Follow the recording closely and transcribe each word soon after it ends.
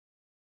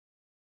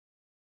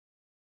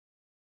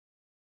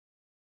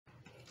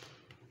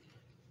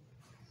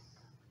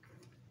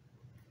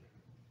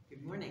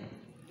morning.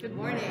 Good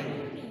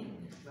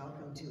morning.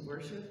 Welcome to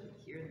worship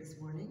here this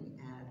morning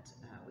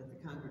with the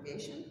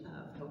congregation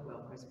of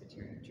Hopewell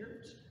Presbyterian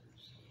Church.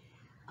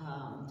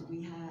 Do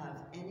we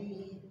have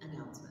any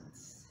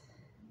announcements?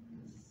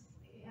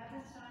 If you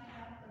haven't signed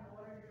up and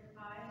ordered your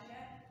pies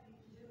yet, you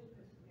need to do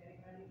because we're getting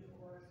ready to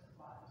order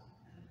supplies.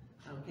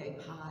 Okay,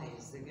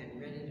 pies. They're getting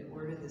ready to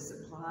order the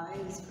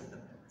supplies for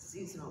the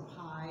seasonal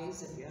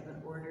pies. If you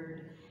haven't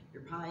ordered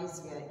your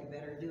pies yet, you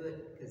better do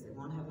it because they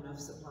won't have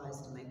enough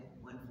supplies to make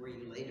one for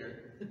you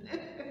later.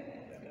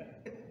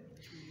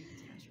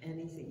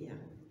 Anything, yeah.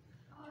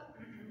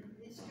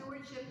 The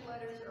stewardship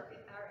letters are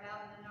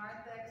out in the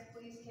narthex.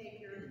 Please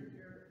take there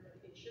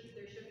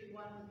should be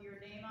one with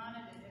your name on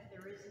it, and if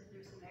there isn't,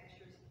 there's some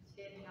extras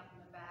standing up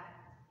in the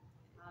back.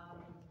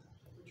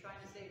 We're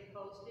trying to save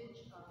postage.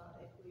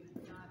 If we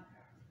not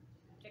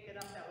pick it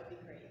up, that would be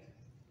great.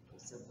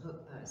 So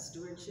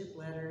stewardship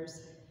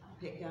letters,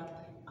 pick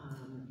up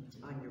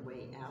on your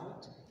way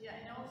out. Yeah,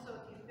 and also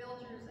if you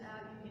filled yours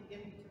out, you can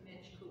give them to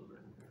Mitch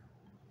Cooper.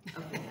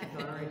 Okay,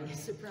 I've already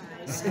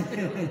Surprise. If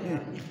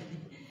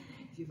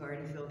you've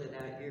already filled it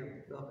out,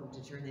 you're welcome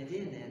to turn it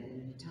in at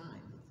any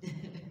time.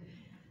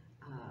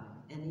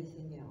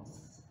 Anything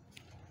else?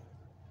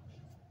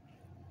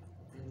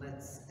 And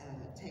let's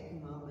take a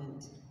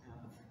moment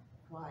of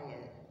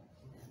quiet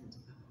and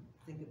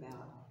think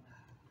about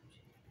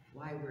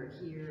why we're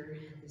here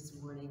this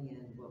morning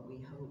and what we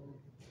hope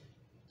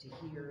to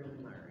hear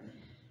and learn.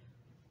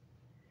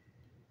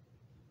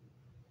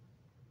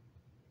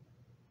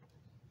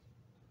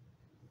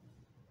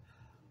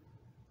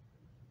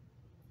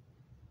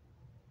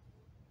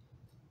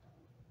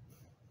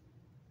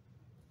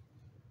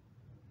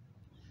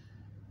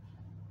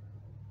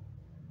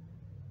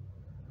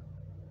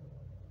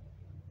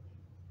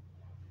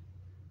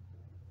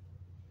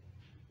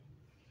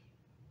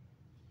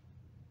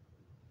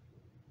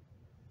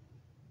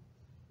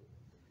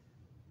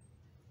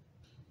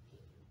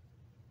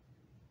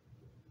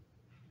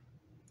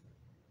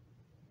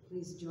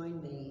 Please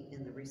join me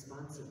in the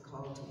responsive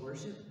call to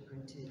worship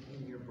printed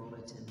in your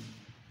bulletin.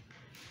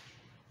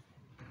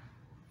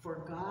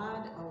 For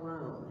God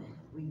alone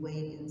we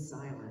wait in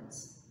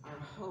silence. Our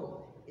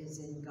hope is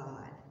in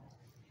God.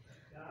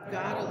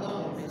 God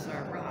alone is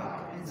our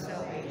rock and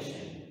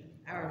salvation,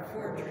 our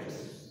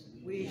fortress.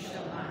 We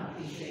shall not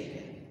be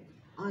shaken.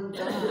 On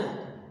God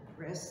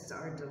rests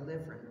our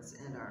deliverance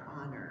and our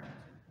honor.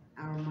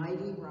 Our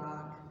mighty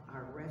rock,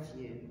 our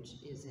refuge,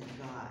 is in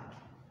God.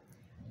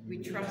 We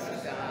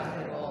trust God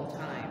at all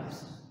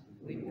times.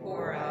 We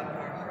pour out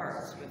our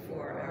hearts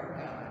before our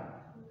God,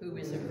 who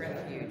is a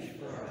refuge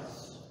for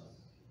us.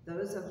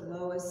 Those of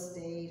low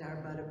estate are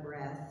but a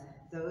breath.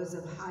 Those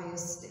of high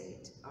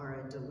estate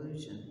are a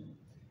delusion.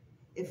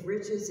 If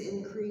riches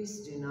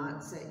increase, do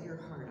not set your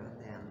heart on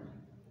them.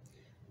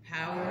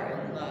 Power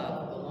and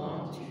love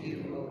belong to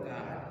you, O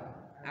God.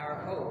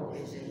 Our hope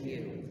is in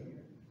you.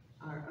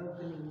 Our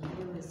opening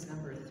hymn is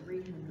number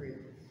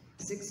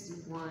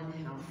 361,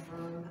 How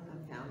Firm a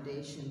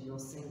Foundation. We'll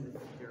sing,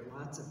 there are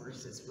lots of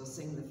verses. We'll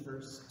sing the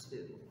first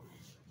two.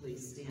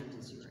 Please stand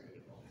as you are able.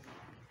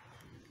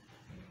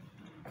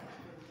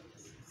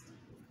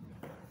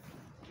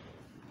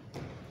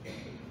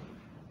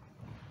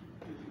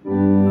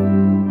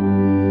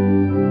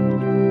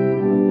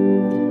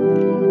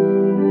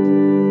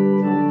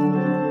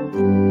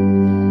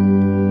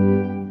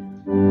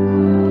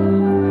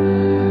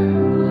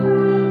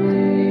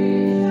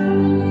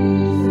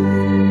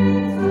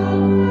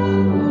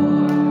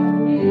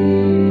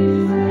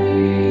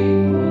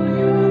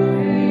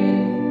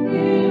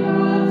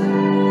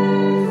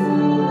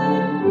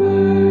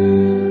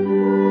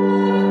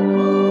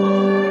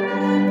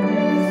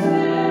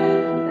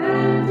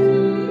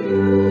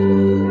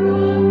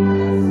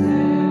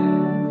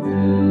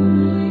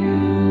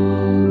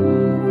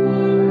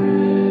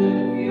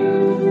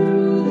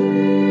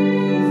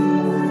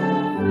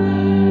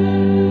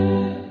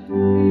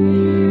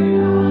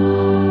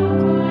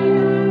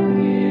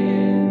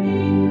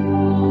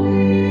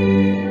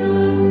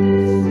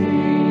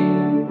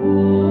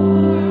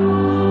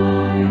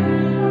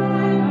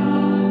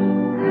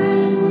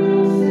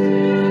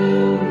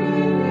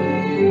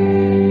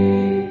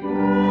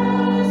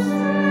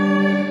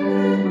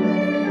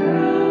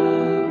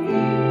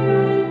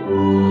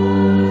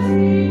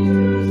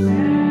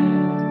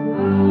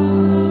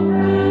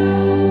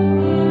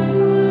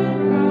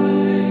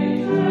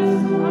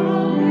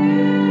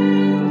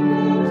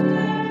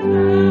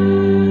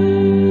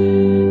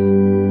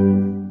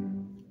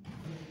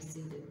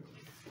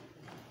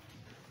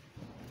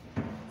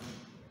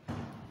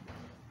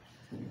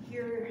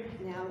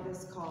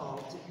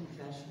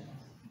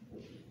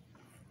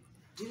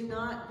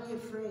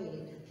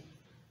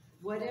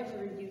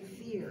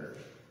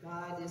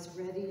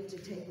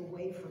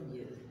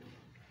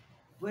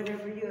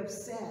 Whatever you have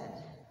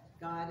said,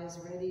 God is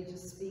ready to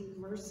speak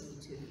mercy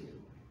to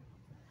you.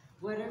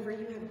 Whatever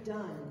you have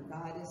done,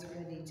 God is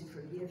ready to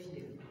forgive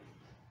you.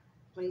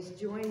 Please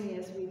join me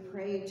as we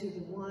pray to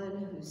the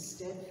one whose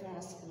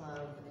steadfast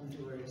love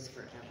endures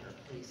forever.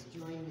 Please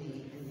join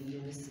me in the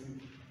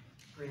unison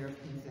Prayer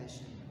of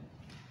confession.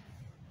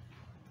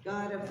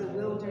 God of the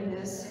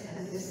wilderness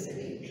and the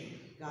city,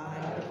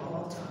 God of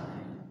all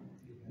time,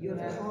 you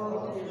have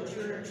called your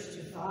church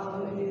to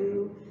follow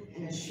you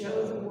and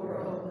show the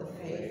world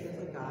the faith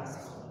of the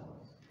gospel.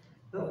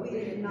 But we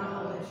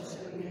acknowledge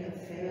that we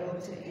have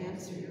failed to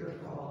answer your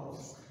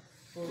calls,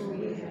 for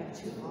we have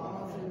too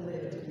often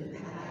lived in the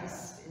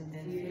past and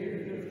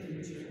feared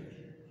your future.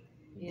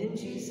 In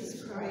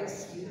Jesus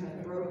Christ, you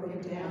have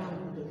broken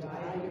down the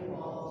dividing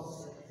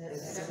walls that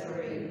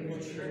separate your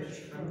church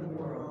from the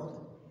world.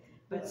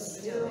 But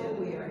still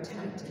we are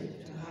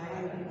tempted to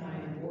hide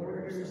behind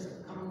borders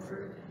of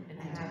comfort and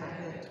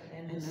habit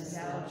and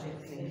nostalgic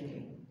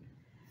thinking.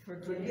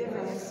 Forgive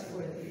us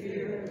for the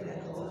fear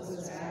that holds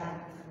us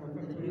back from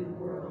the new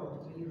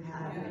world you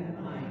have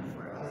in mind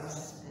for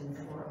us and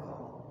for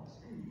all.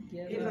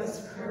 Give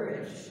us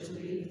courage to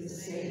leave the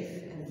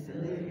safe and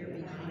familiar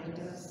behind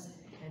us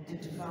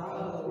and to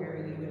follow where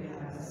you would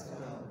have us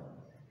go.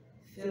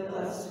 Fill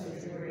us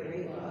with your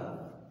great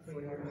love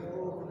for your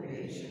whole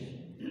creation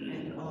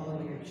and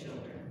all your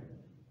children.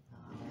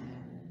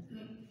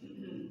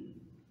 Amen.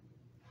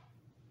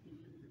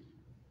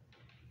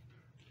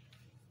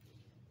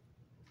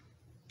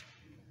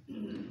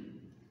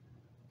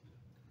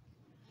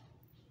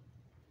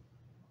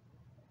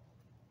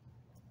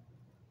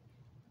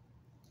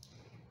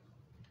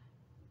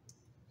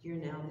 Hear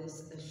now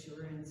this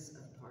assurance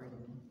of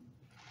pardon.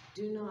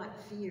 Do not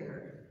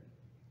fear.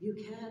 You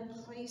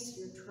can place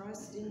your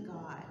trust in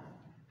God,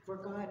 for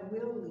God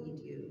will lead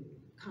you,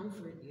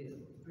 comfort you,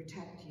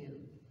 protect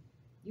you.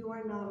 You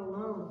are not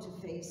alone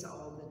to face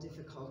all the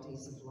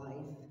difficulties of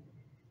life.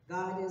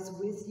 God is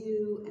with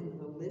you and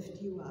will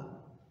lift you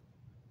up.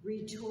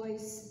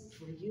 Rejoice,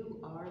 for you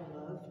are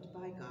loved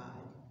by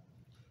God.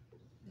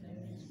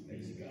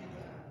 Praise God.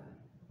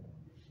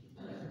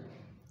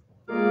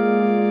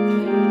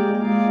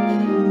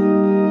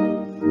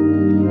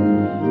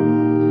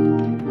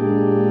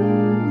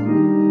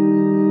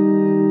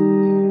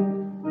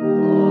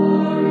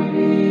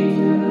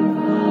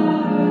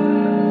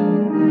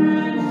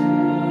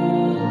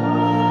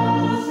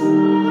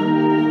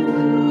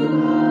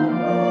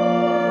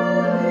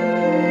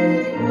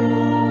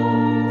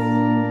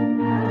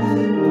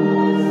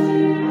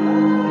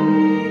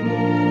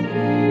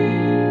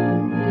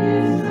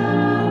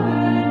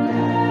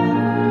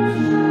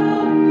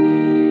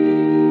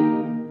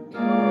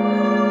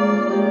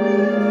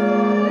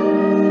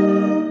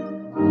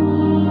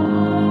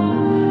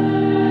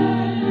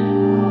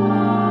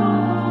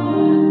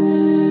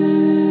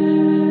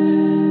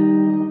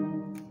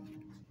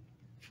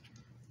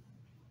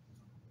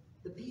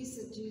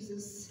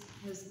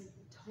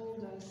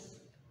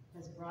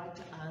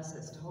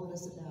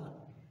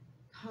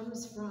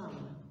 Comes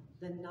from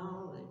the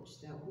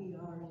knowledge that we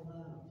are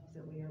loved,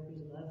 that we are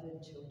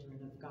beloved children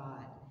of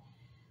God.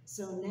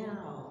 So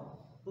now,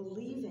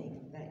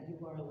 believing that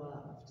you are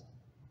loved,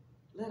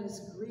 let us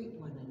greet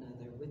one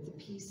another with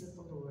the peace of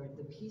the Lord.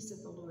 The peace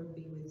of the Lord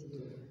be with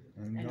you.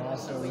 And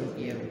also with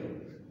you.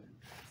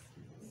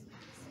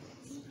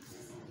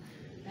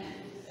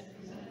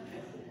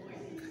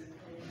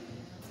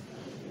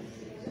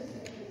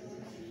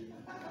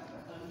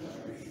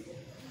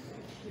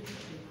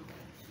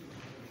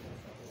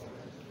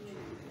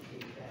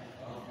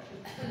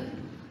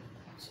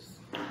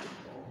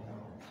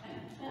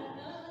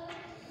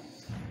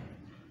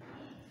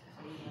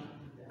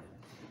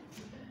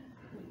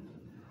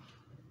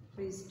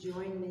 Please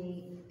join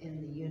me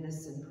in the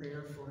unison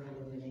prayer for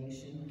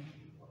illumination.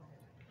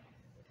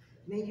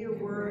 May your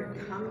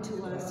word come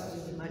to us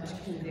with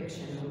much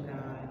conviction, O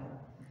God,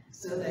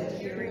 so that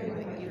hearing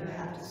what you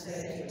have to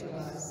say to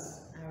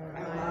us,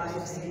 our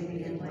lives may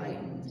be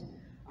enlightened,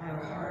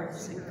 our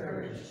hearts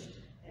encouraged,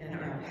 and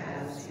our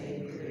paths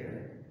made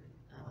clear.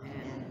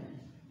 Amen.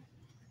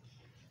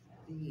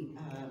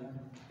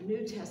 The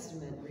New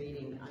Testament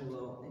reading I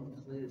will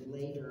include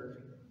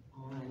later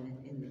on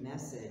in the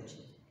message.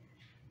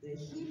 The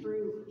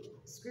Hebrew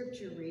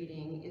scripture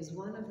reading is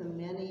one of the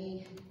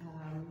many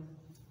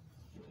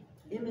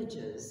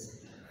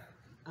images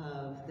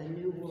of the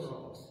new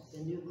world, the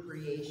new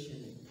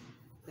creation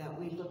that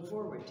we look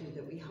forward to,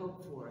 that we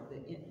hope for,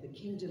 the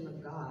kingdom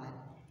of God.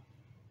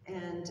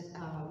 And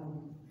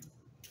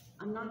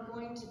I'm not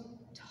going to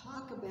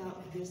talk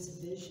about this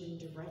vision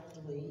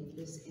directly,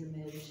 this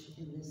image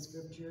in this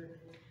scripture,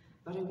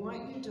 but I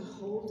want you to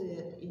hold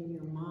it in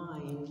your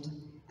mind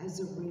as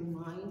a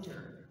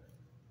reminder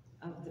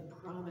of the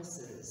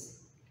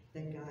promises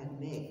that God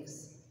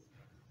makes.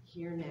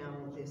 Hear now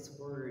this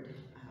word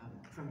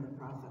from the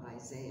prophet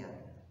Isaiah.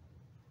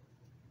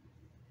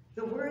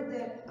 The word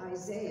that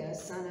Isaiah,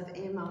 son of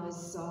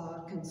Amoz, saw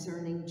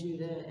concerning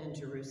Judah and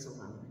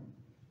Jerusalem.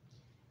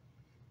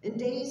 In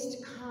days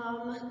to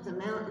come, the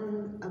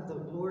mountain of the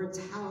Lord's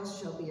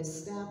house shall be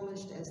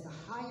established as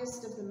the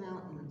highest of the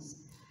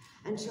mountains,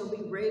 and shall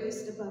be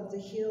raised above the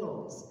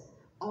hills.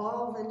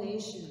 All the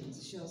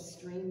nations shall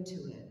stream to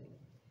it.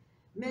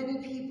 Many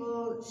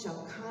people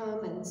shall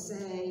come and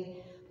say,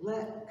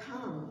 let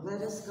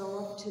us go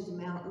up to the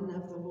mountain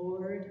of the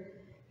Lord,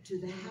 to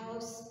the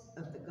house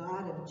of the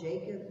God of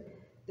Jacob,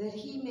 that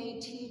he may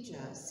teach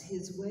us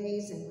his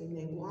ways and we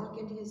may walk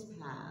in his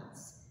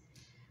paths.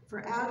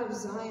 For out of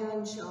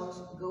Zion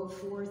shall go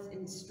forth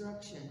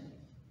instruction,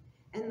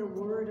 and the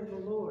word of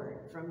the Lord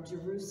from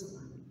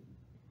Jerusalem.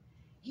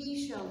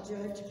 He shall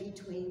judge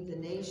between the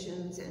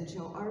nations and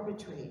shall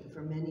arbitrate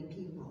for many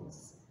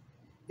peoples.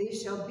 They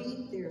shall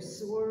beat their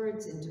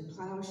swords into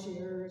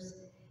plowshares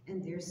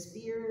and their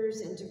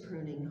spears into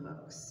pruning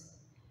hooks.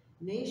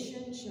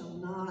 Nation shall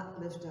not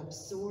lift up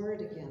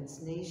sword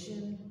against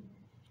nation,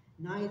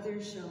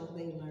 neither shall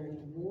they learn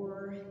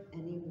war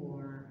any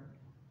more.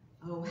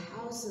 O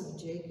house of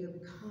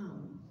Jacob,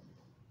 come,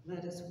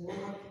 let us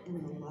walk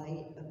in the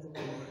light of the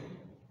Lord.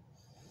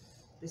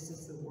 This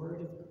is the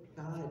word of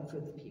God for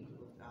the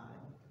people of God.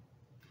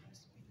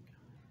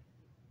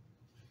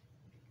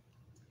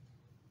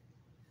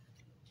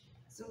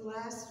 So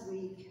last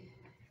week,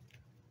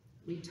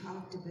 we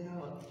talked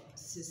about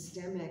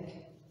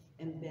systemic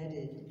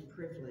embedded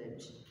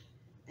privilege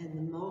and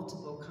the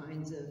multiple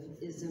kinds of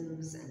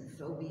isms and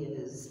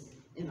phobias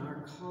in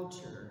our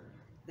culture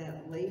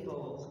that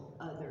label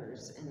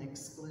others and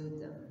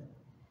exclude them,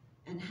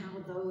 and how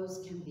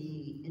those can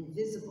be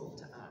invisible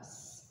to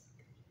us,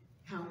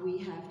 how we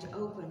have to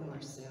open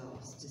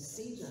ourselves to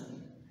see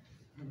them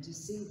and to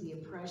see the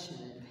oppression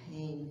and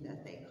pain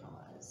that they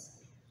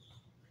cause.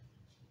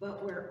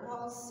 But we're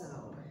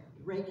also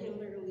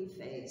regularly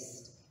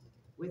faced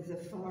with the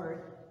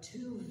far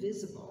too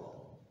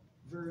visible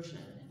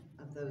version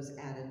of those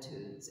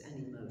attitudes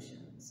and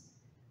emotions,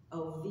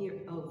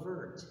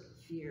 overt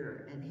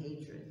fear and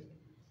hatred,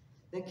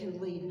 that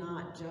can lead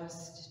not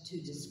just to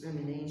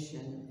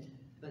discrimination,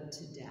 but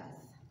to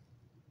death.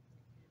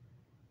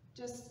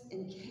 Just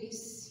in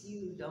case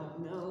you don't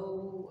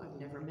know, I've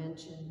never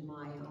mentioned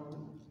my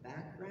own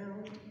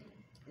background.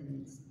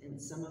 In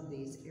some of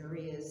these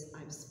areas,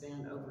 I've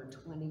spent over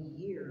 20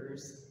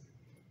 years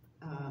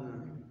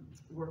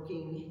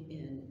working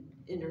in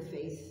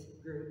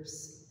interfaith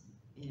groups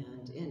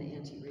and in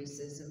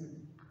anti-racism.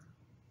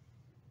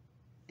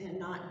 And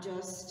not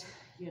just,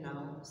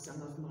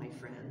 some of my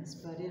friends,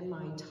 but in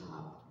my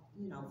top,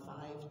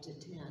 5 to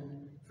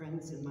 10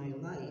 friends in my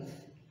life,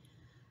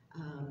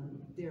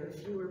 there are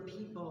fewer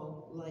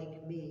people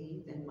like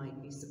me than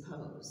might be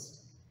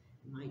supposed.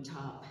 In my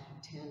top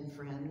 10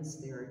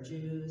 friends, there are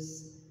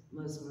Jews,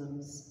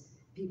 Muslims,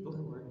 people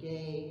who are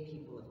gay,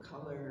 people of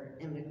color,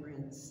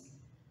 immigrants.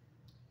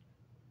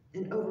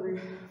 And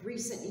over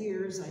recent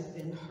years, I've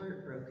been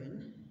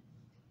heartbroken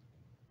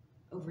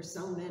over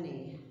so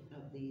many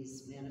of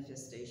these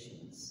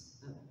manifestations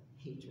of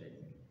hatred.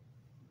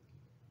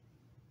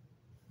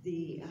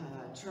 The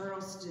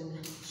Charleston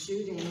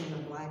shooting in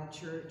a black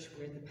church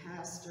where the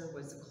pastor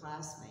was a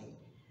classmate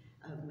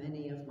of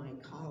many of my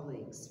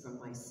colleagues from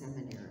my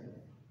seminary.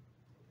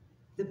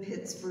 The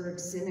Pittsburgh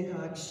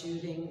synagogue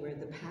shooting where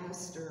the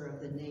pastor of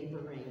the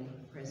neighboring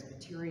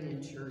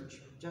Presbyterian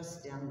church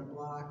just down the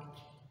block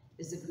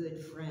is a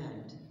good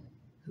friend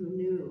who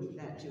knew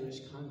that Jewish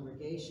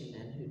congregation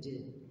and who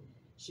did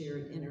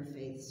shared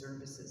interfaith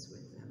services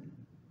with them.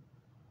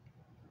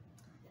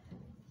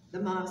 The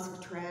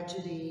mosque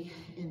tragedy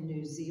in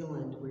New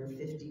Zealand where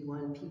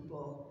 51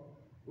 people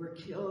were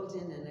killed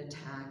in an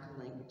attack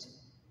linked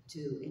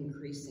to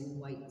increasing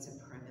white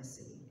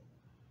supremacy.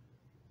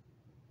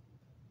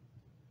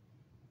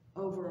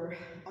 Over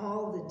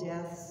all the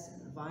deaths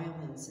and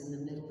violence in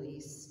the Middle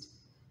East,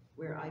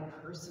 where I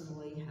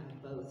personally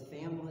have both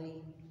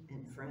family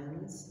and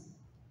friends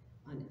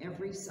on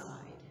every side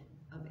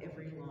of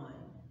every line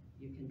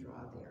you can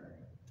draw there.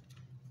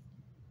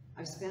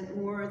 I've spent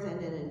more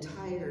than an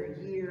entire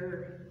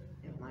year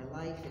of my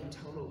life in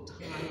total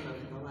time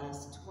over the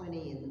last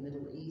 20 in the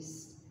Middle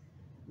East,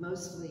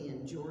 mostly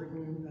in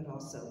Jordan, but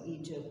also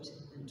Egypt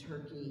and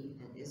Turkey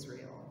and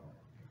Israel.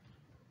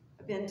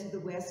 I've been to the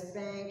West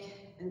Bank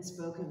and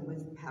spoken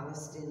with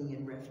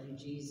Palestinian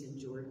refugees in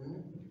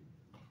Jordan.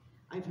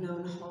 I've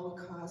known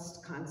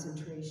Holocaust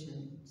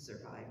concentration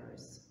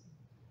survivors.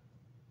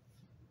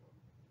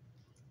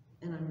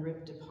 And I'm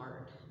ripped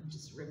apart. I'm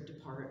just ripped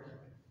apart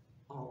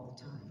all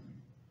the time.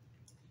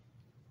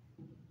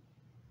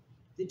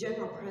 The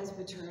general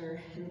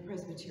presbyter in the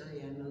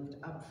presbytery I moved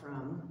up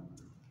from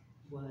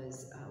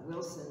was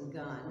Wilson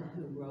Gunn,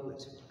 who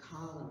wrote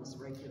columns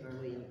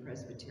regularly in the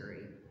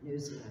Presbytery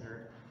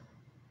newsletter.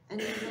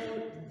 And he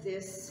wrote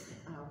this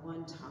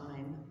one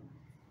time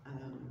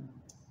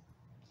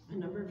a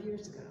number of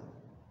years ago.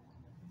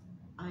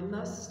 I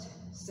must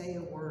say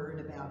a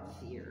word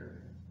about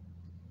fear.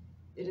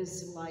 It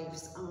is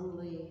life's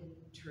only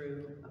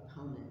true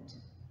opponent.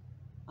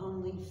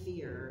 Only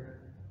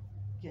fear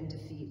can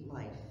defeat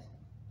life.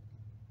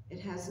 It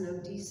has no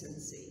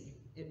decency.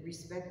 It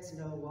respects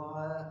no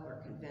law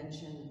or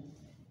convention.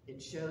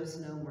 It shows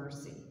no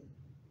mercy.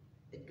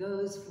 It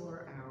goes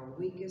for our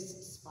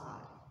weakest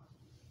spot,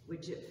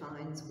 which it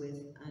finds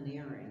with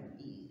unerring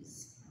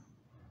ease.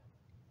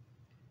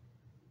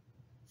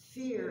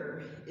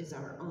 Fear is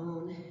our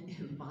own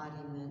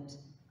embodiment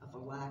of a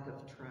lack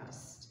of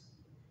trust.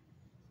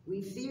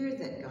 We fear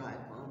that God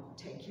won't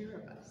take care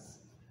of us.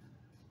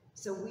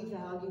 So we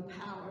value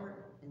power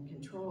and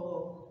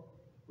control.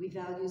 We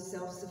value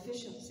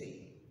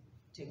self-sufficiency,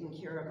 taking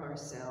care of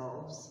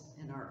ourselves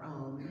and our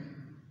own,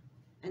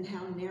 and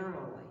how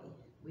narrowly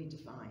we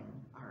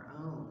define our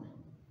own.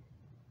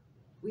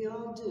 We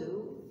all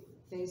do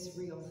face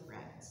real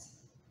threats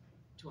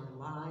to our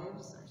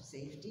lives, our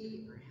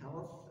safety, our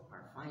health,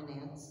 our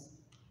finance.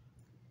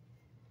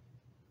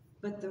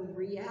 But the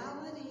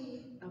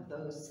reality of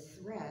those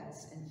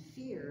threats and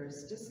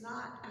fears does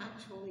not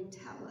actually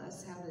tell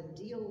us how to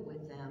deal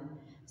with them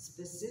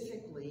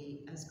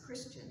specifically as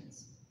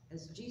Christians,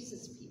 as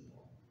Jesus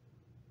people.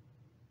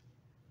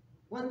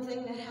 One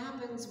thing that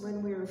happens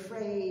when we're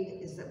afraid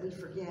is that we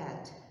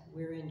forget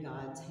we're in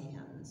God's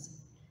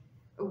hands.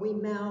 Or we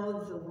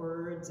mouth the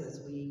words,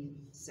 as we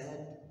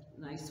said,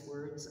 nice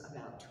words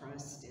about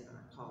trust in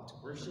our call to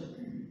worship,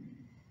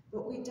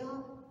 but we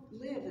don't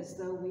live as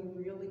though we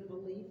really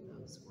believe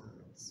those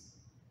words.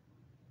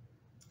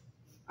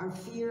 Our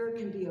fear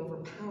can be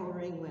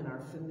overpowering when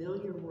our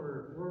familiar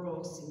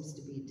world seems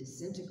to be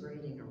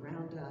disintegrating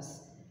around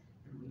us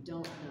and we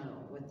don't know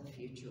what the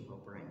future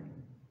will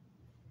bring.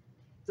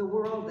 The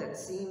world that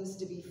seems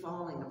to be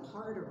falling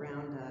apart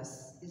around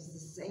us is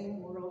the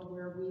same world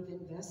where we've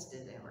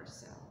invested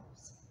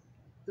ourselves.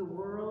 The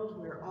world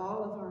where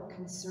all of our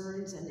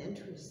concerns and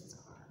interests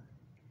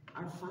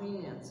are. Our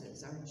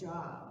finances, our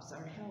jobs,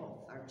 our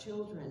health, our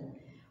children,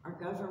 our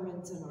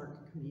governments, and our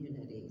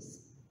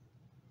communities.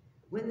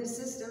 When the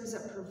systems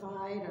that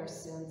provide our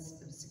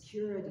sense of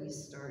security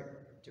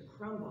start to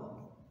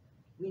crumble,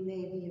 we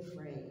may be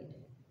afraid.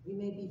 We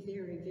may be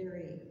very,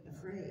 very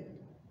afraid.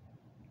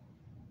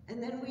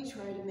 And then we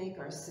try to make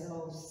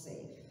ourselves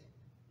safe,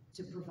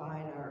 to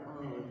provide our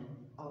own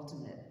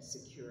ultimate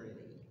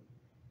security.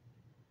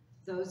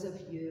 Those of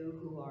you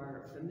who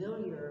are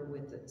familiar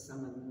with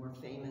some of the more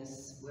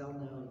famous,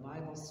 well-known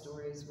Bible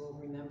stories will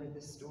remember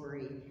the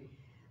story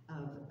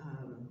of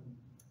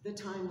the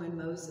time when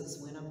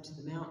Moses went up to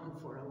the mountain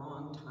for a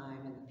long time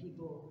and the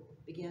people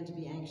began to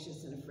be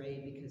anxious and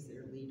afraid because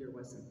their leader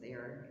wasn't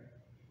there.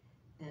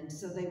 And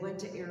so they went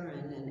to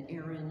Aaron, and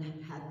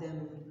Aaron had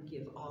them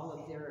give all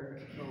of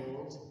their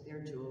gold, their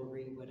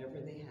jewelry,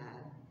 whatever they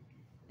had,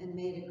 and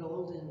made a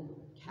golden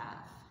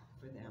calf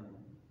for them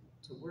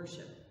to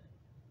worship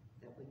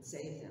that would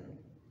save them.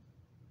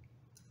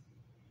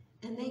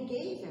 And they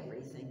gave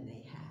everything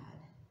they had.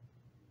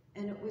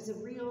 And it was a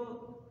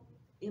real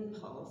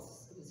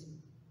impulse. It was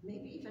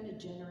maybe even a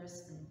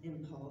generous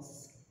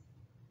impulse.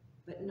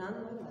 But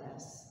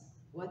nonetheless,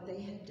 what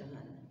they had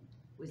done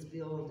was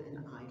build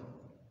an idol.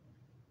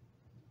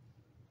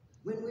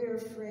 When we're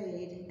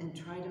afraid and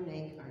try to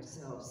make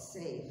ourselves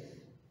safe,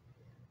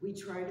 we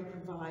try to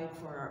provide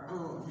for our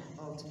own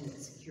ultimate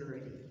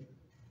security.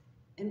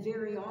 And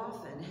very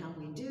often how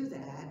we do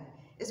that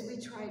is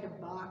we try to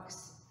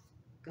box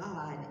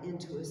God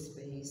into a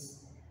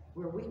space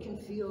where we can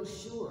feel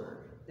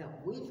sure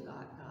that we've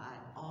got God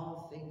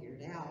all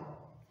figured out,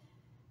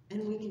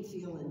 and we can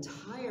feel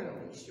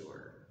entirely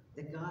sure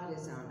that God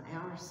is on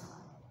our side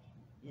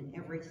in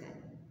everything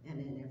and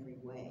in every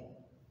way.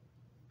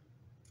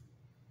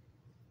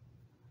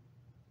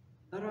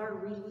 But our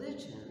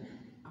religion,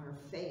 our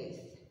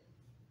faith,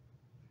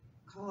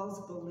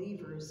 calls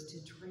believers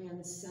to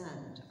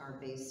transcend our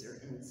baser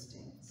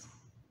instincts,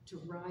 to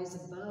rise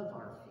above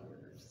our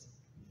fears.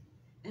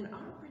 And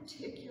our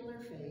particular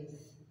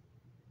faith,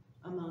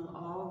 among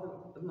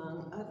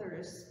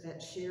others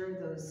that share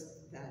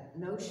that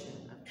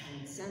notion of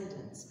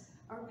transcendence,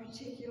 our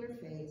particular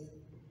faith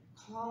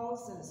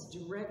calls us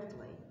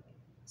directly,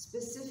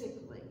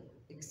 specifically,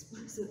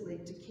 explicitly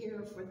to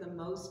care for the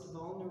most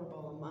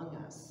vulnerable among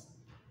us,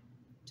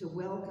 to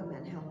welcome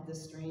and help the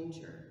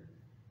stranger,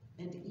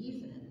 and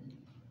even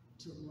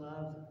to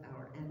love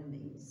our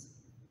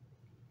enemies.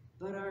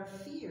 But our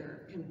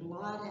fear can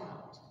blot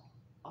out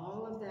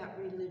all of that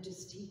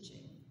religious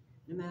teaching,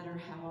 no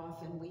matter how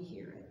often we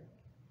hear it.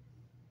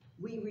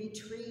 We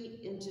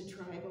retreat into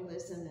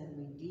tribalism and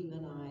we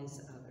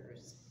demonize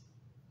others.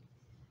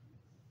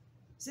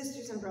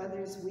 Sisters and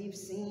brothers, we've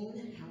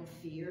seen how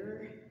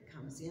fear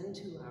comes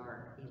into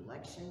our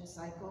election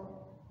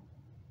cycle.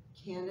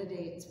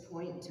 Candidates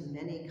point to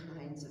many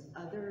kinds of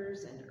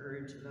others and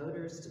urge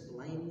voters to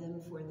blame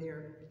them for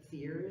their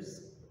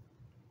fears.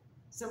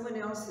 Someone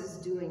else is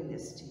doing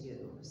this to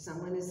you.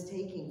 Someone is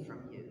taking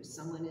from you.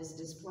 Someone is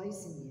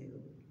displacing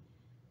you.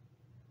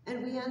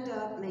 And we end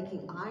up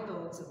making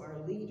idols of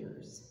our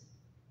leaders.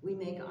 We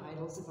make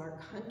idols of our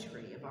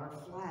country, of our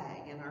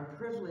flag, and our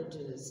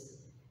privileges.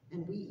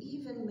 And we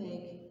even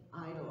make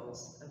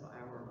idols of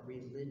our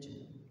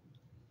religion.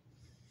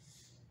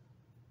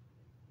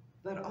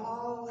 But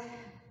all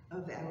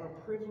of our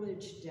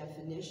privileged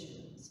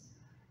definitions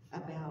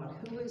about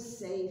who is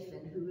safe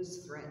and who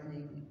is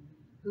threatening,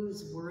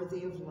 who's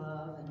worthy of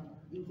love, and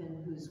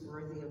even who's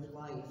worthy of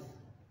life,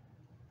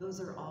 those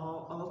are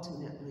all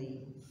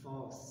ultimately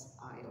false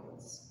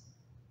idols.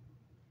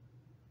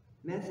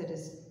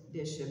 Methodist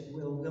Bishop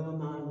Will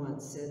Willimon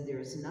once said,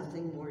 "There's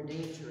nothing more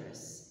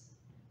dangerous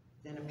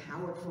than a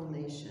powerful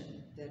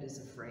nation that is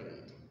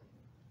afraid."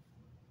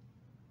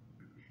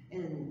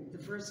 In the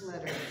first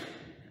letter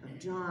of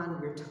John,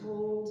 we're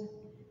told,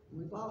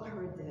 and we've all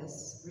heard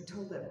this, we're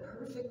told that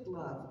perfect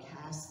love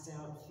casts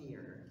out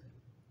fear.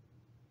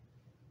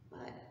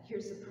 But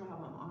here's the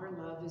problem, our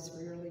love is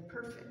rarely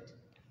perfect,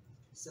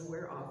 so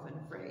we're often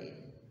afraid.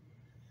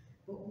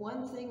 But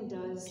one thing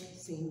does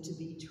seem to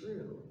be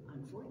true,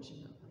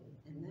 unfortunately,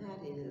 and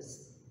that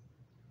is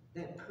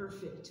that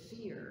perfect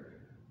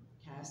fear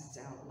casts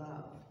out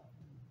love.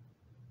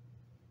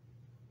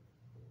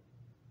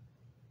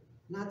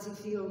 Nazi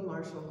Field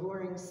Marshal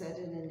Goring said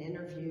in an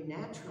interview,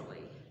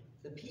 naturally,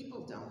 the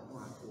people don't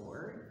want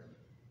war,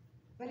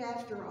 but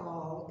after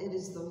all, it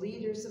is the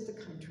leaders of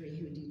the country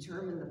who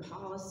determine the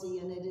policy,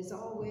 and it is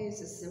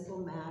always a simple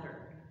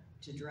matter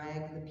to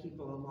drag the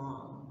people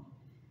along,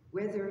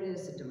 whether it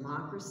is a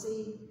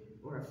democracy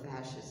or a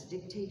fascist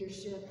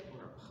dictatorship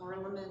or a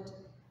parliament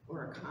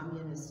or a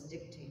communist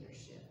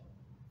dictatorship.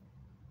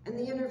 And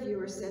the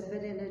interviewer said,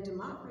 but in a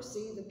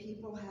democracy, the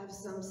people have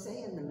some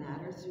say in the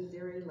matter through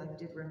their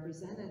elected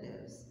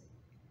representatives.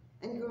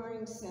 And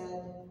Goring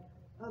said,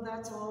 oh,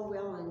 that's all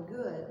well and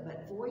good,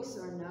 but voice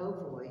or no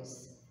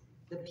voice,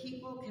 the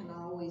people can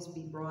always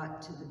be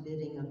brought to the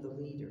bidding of the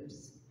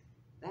leaders.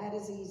 That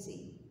is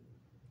easy.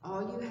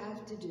 All you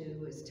have to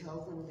do is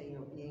tell them they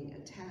are being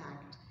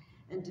attacked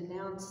and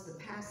denounce the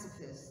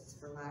pacifists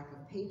for lack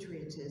of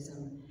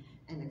patriotism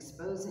and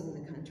exposing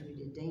the country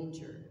to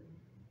danger.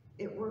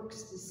 It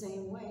works the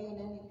same way in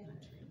any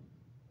country.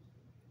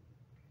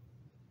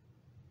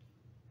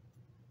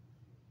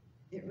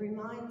 It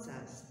reminds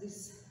us,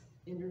 this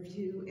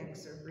interview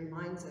excerpt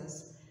reminds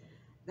us,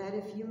 that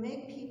if you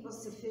make people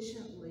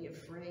sufficiently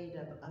afraid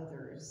of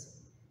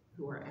others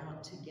who are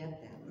out to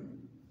get them,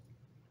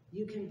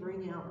 you can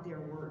bring out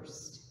their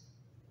worst.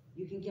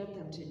 You can get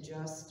them to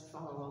just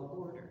follow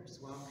orders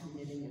while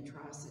committing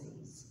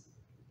atrocities.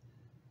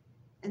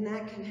 And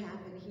that can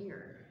happen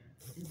here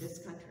in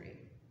this country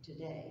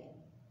today.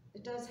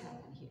 It does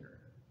happen here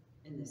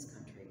in this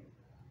country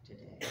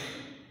today.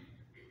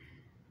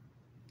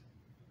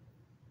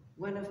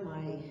 One of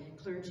my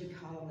clergy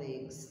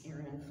colleagues,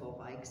 Aaron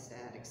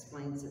Fulbikestad,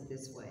 explains it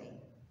this way.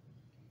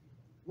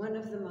 One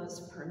of the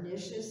most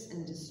pernicious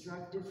and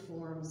destructive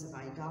forms of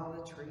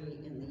idolatry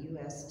in the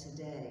U.S.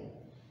 today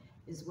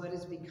is what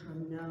has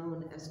become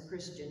known as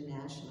Christian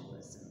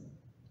nationalism,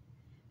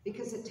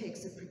 because it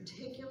takes a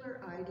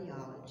particular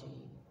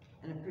ideology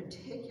and a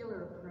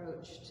particular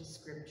approach to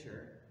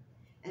Scripture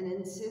and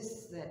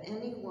insists that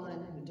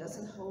anyone who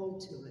doesn't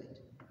hold to it,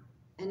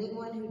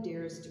 anyone who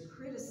dares to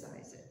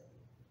criticize it,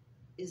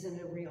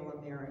 isn't a real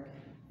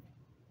American,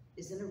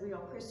 isn't a real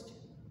Christian,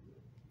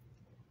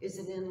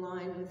 isn't in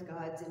line with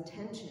God's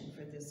intention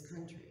for this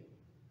country.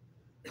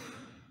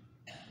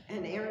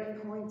 And Aaron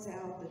points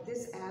out that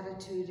this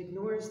attitude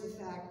ignores the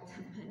fact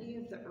that many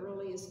of the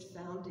earliest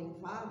founding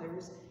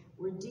fathers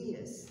were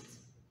deists,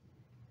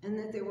 and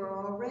that there were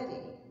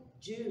already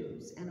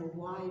Jews and a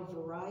wide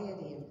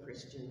variety of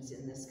Christians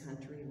in this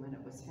country when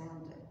it was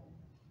founded.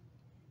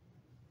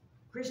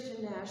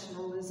 Christian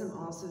nationalism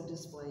also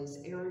displays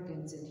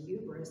arrogance and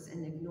hubris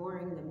in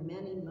ignoring the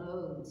many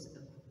modes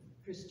of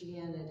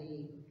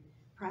Christianity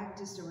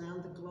practiced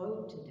around the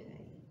globe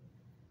today.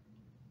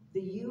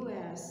 The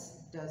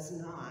U.S. does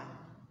not,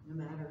 no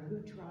matter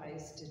who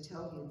tries to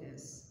tell you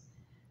this,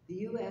 the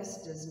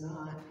U.S. does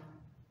not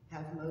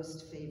have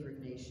most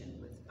favored nation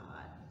with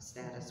God,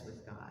 status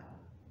with God.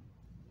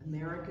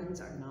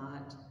 Americans are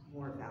not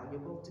more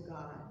valuable to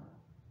God.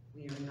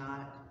 We are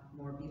not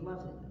more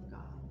beloved of God.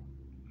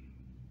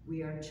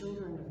 We are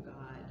children of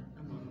God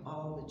among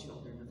all the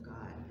children of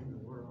God in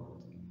the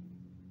world.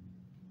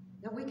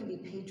 Now, we can be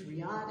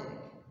patriotic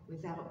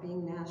without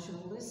being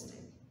nationalistic.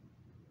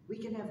 We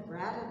can have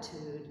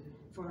gratitude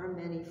for our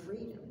many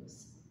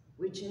freedoms,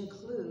 which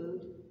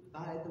include,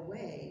 by the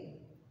way,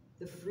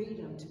 the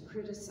freedom to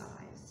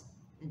criticize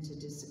and to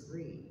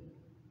disagree.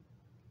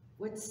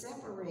 What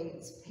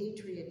separates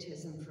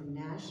patriotism from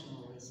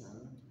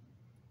nationalism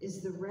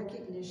is the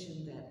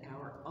recognition that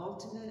our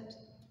ultimate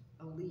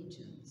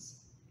allegiance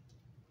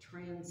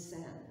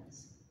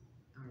transcends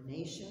our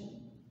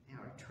nation,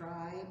 our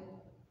tribe,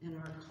 and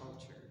our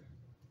culture.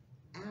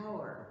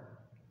 Our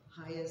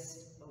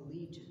highest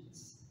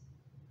allegiance.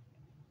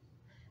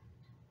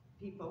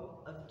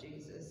 People of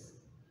Jesus,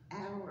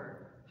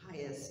 our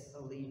highest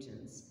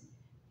allegiance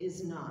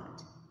is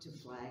not to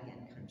flag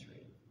and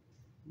country,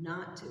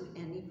 not to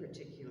any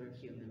particular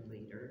human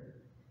leader,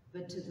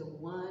 but to the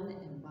one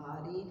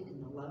embodied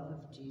in the love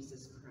of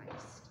Jesus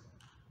Christ,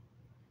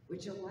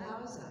 which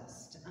allows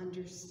us to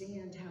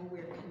understand how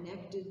we're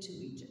connected to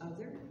each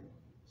other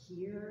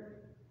here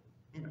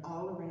and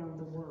all around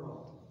the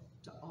world,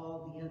 to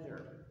all the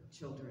other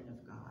children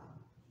of God,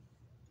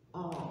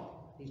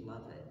 all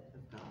beloved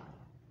of God.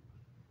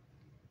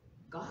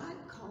 God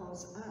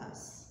calls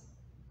us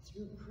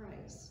through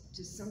Christ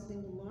to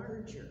something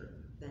larger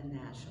than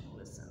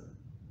nationalism,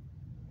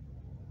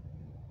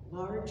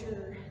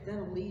 larger than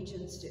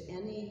allegiance to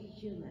any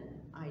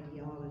human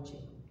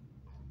ideology,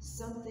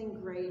 something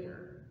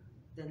greater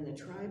than the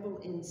tribal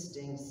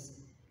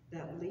instincts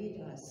that lead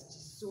us to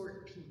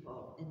sort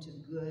people into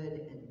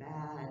good and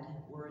bad,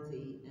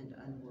 worthy and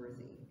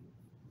unworthy.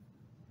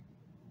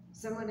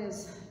 Someone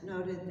has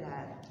noted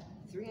that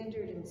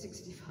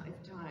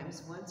 365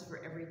 times, once for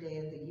every day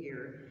of the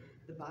year,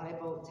 the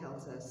Bible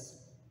tells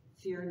us,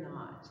 fear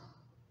not,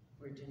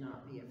 or do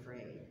not be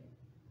afraid.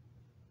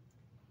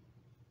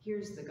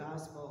 Here's the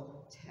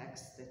gospel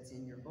text that's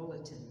in your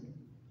bulletin,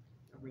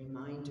 a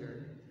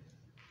reminder,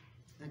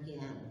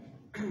 again,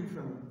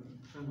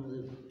 from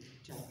Luke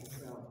chapter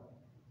 12.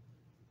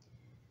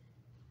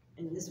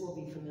 And this will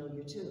be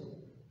familiar too,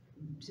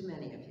 to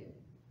many of you.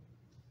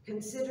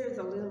 Consider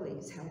the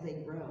lilies, how they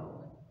grow.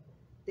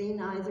 They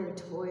neither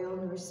toil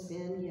nor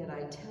spin, yet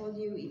I tell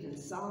you, even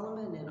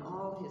Solomon in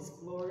all his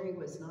glory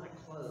was not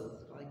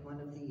clothed like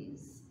one of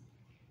these.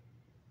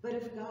 But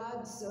if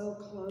God so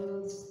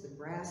clothes the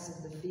grass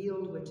of the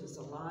field, which is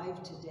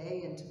alive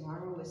today and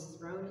tomorrow is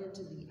thrown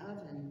into the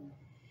oven,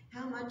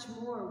 how much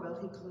more will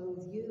he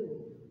clothe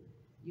you,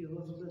 you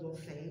of little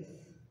faith?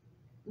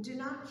 And do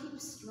not keep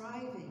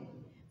striving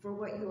for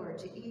what you are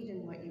to eat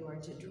and what you are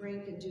to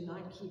drink, and do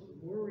not keep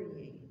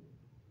worrying.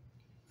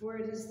 For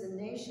it is the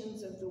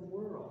nations of the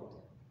worldly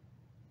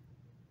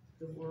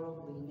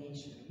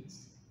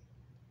nations,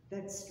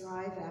 that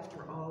strive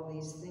after all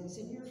these things,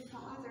 and your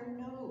Father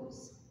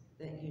knows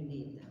that you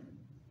need them.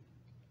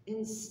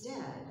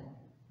 Instead,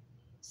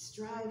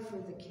 strive for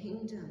the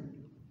kingdom,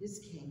 his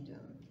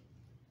kingdom,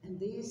 and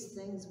these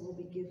things will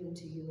be given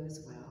to you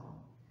as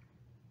well.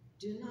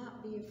 Do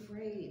not be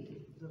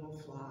afraid, little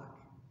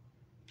flock,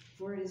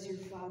 for it is your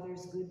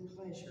Father's good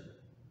pleasure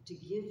to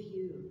give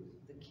you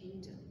the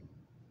kingdom.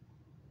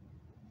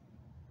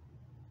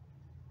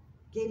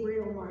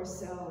 Gabriel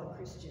Marcel, a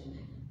Christian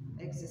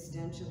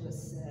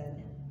existentialist,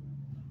 said,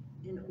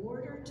 in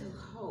order to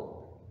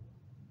hope,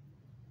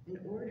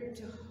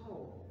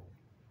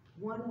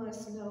 one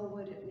must know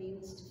what it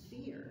means to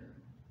fear,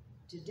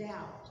 to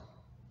doubt,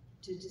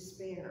 to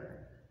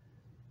despair.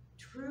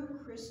 True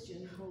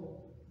Christian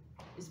hope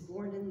is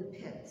born in the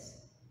pits,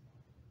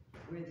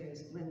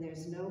 when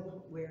there's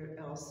nowhere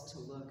else to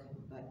look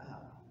but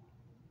up.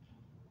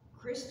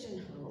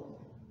 Christian hope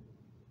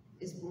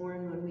is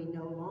born when we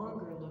no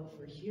longer look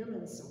for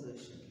human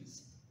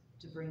solutions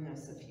to bring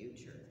us a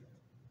future.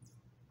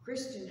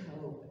 Christian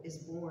hope is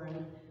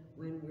born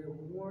when we're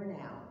worn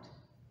out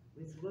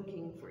with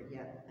looking for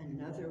yet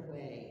another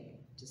way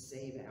to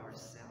save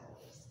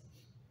ourselves.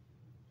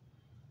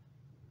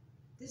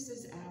 This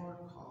is our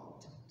call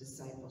to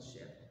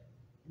discipleship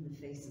in the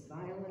face of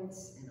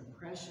violence and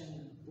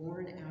oppression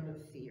born out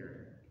of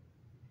fear,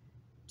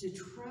 to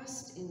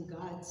trust in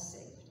God's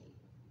safety,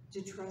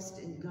 to trust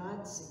in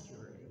God's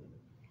security,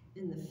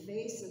 in the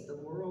face of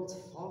the world's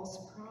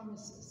false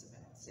promises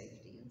about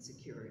safety and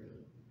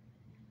security,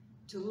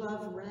 to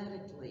love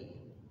radically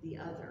the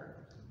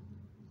other,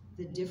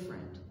 the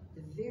different,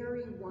 the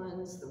very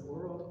ones the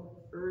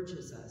world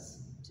urges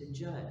us to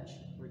judge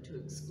or to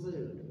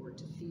exclude or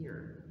to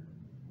fear,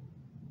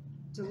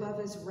 to love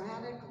as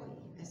radically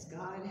as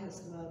God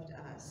has loved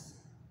us,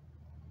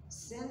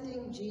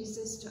 sending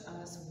Jesus to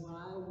us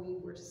while we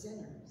were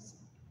sinners,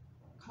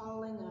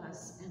 calling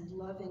us and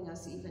loving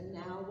us even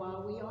now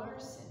while we are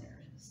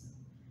sinners.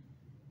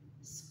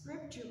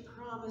 Scripture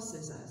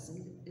promises us,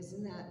 and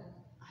isn't that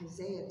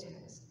Isaiah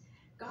text?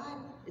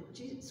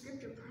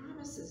 Scripture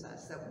promises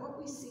us that what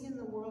we see in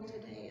the world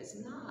today is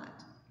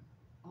not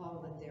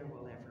all that there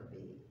will ever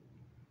be.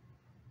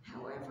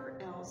 However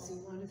else you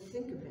want to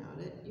think about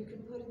it, you can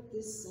put it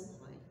this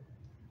simply.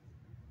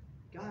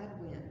 God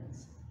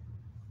wins.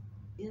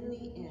 In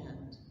the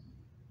end,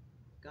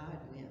 God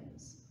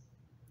wins.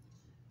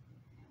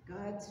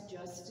 God's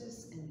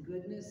justice and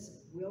goodness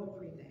will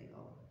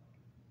prevail.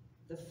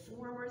 The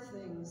former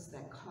things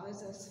that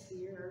cause us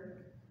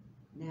fear,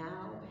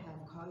 now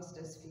have caused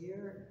us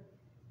fear,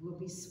 will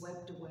be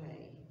swept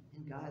away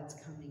in God's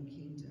coming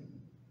kingdom.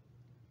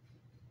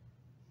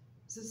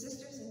 So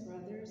sisters and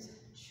brothers,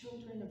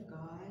 children of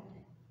God,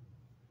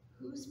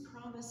 whose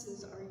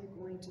promises are you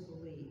going to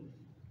believe?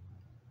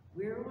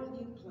 Where will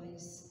you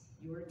place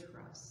your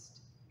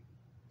trust?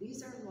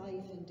 These are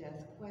life and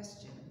death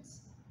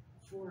questions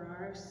for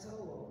our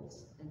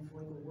souls and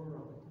for the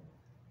world.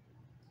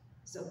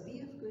 So be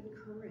of good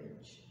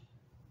courage.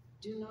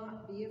 Do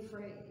not be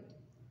afraid.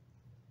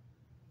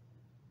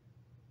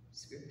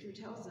 Scripture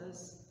tells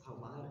us a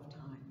lot of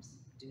times,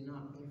 do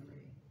not be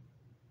afraid.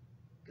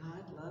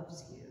 God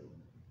loves you.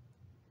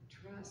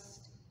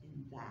 Trust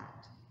in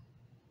that.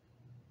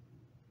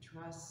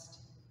 Trust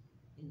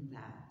in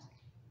that.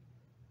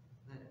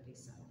 Let it be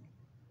so.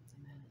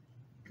 Amen.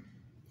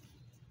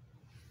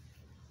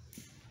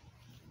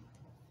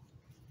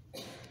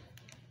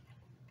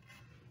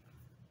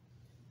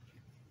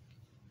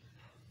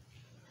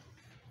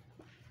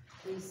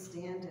 Please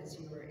stand as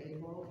you are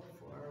able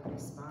for a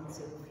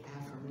responsive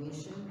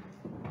affirmation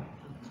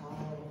of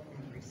call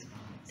and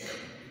response.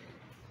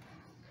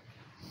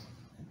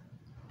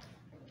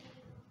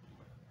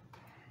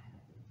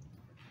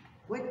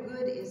 What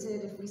good is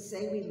it if we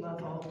say we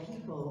love all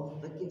people,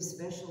 but give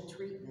special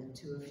treatment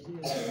to a few?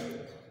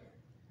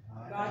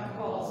 God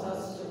calls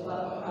us to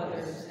love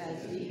others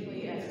as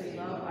deeply as we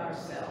love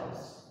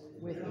ourselves,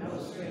 with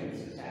no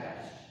strings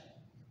attached.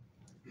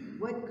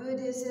 What good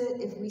is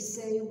it if we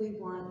say we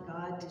want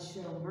God to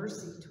show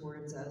mercy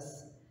towards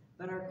us,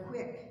 but are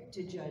quick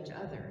to judge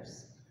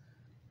others?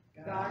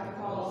 God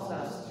calls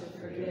us to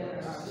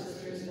forgive our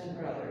sisters and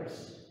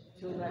brothers,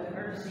 to let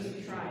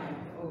mercy triumph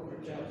over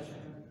judgment.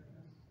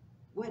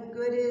 What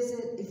good is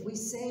it if we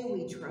say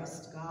we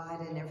trust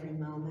God in every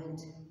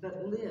moment,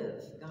 but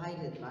live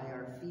guided by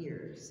our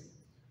fears?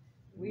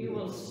 We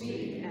will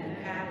speak and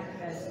act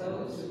as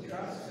those who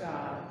trust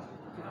God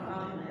to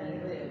come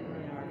and live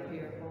in our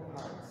fearful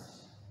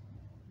hearts.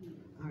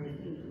 Our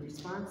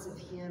responsive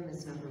hymn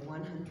is number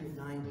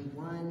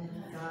 191,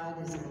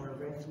 God is our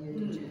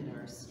refuge and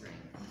our strength.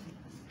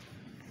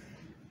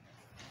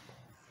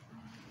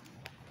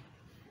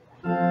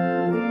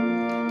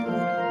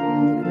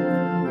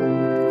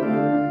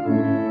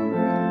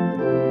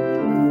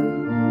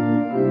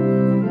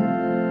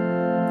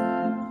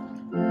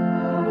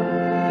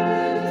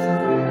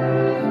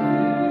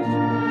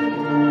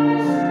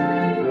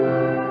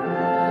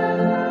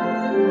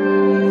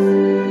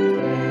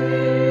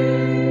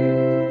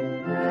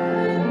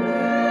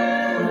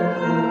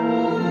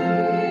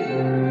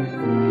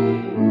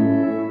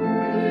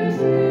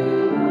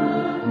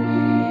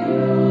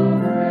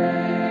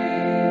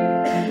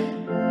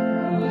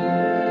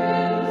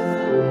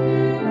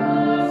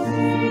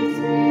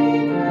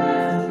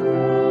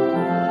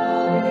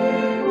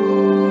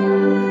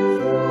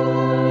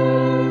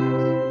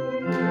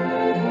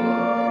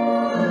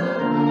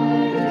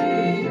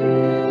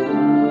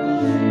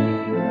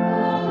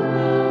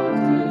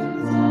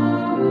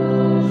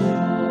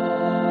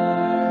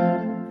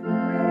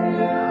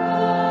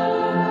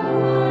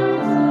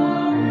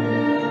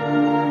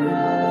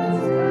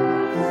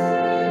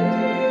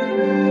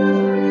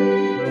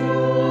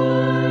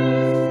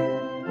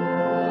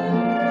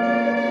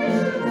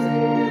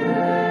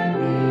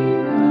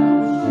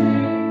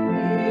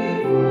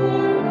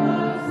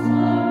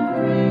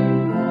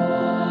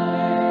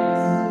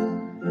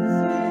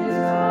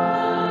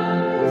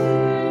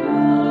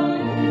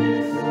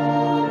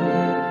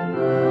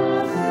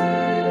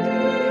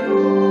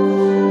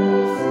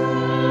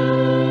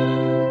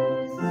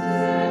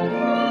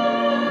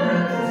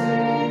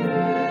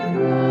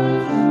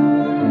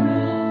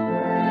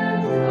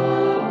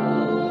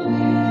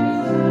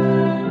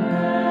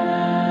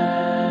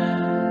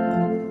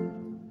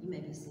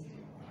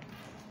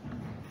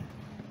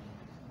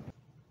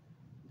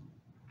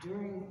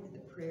 During the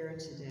prayer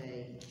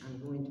today, I'm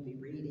going to be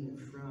reading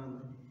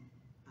from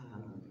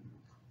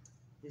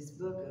this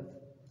book of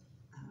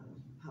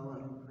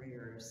poem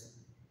prayers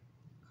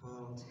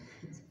called,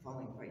 it's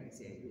falling quite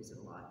easy, I use it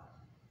a lot,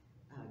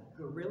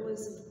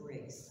 Gorillas of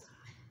Grace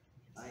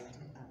by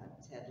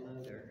Ted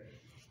Loder.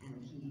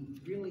 And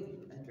he really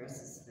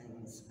addresses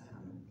things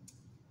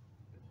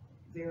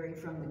very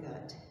from the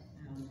gut.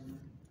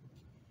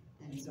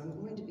 And so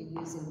I'm going to be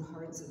using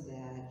parts of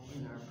that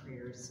in our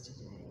prayers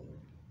today.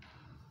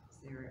 Is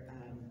there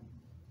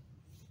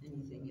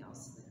anything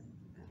else then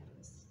about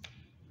this?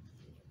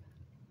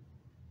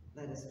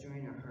 Let us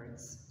join our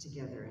hearts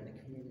together in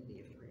a community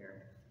of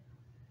prayer.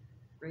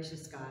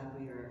 Gracious God,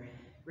 we are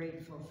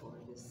grateful for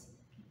this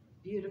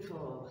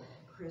beautiful,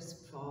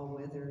 crisp fall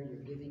weather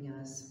you're giving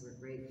us. We're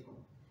grateful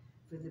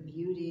for the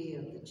beauty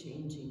of the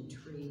changing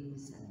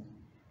trees and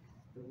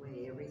the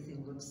way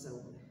everything looks so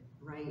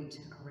bright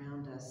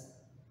around us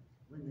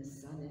when the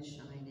sun is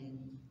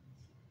shining.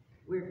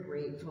 We're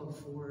grateful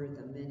for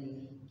the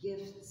many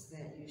gifts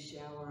that you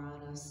shower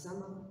on us, some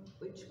of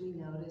which we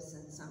notice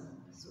and some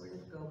sort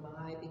of go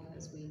by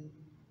because we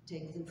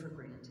take them for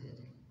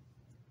granted.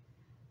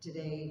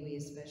 Today, we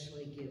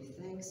especially give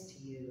thanks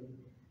to you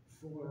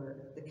for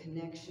the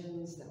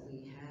connections that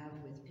we have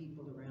with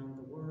people around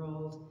the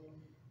world,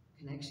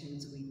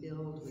 connections we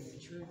build with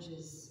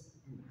churches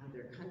in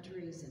other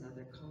countries and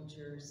other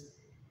cultures,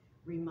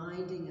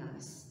 reminding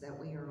us that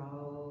we are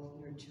all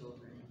your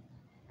children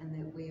and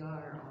that we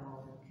are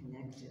all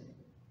connected.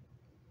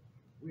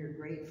 We're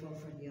grateful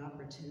for the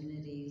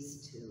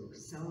opportunities to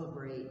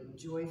celebrate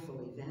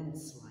joyful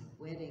events like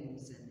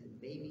weddings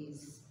and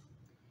babies,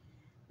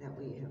 that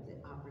we have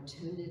the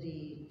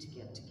opportunity to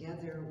get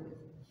together with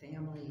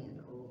family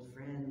and old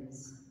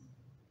friends.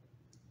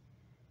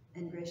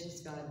 And gracious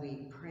God,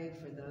 we pray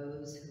for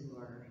those who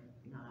are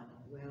not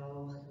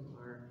well, who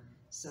are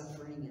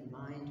suffering in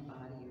mind,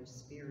 body, or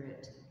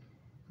spirit,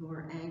 who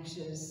are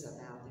anxious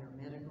about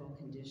their medical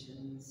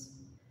conditions,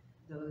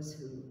 those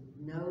who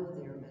know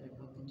their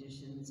medical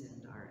conditions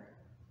and are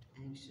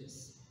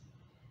anxious,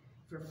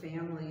 for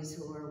families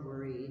who are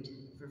worried,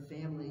 for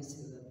families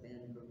who have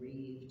been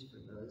bereaved, for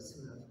those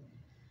who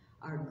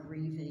are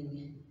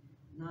grieving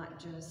not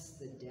just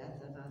the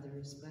death of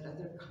others, but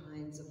other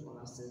kinds of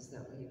losses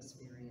that we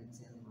experience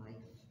in life.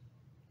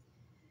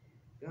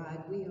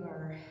 God, we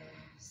are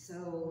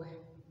so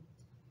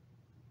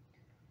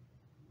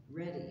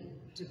ready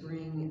to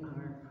bring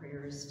our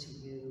prayers to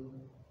you.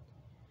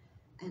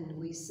 And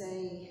we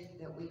say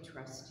that we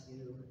trust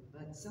you,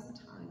 but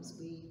sometimes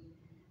we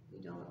We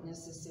don't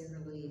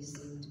necessarily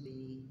seem to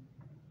be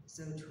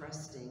so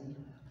trusting,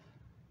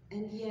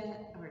 and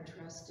yet our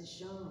trust is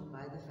shown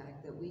by the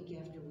fact that week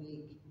after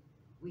week,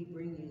 we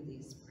bring you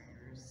these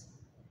prayers.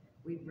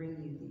 We bring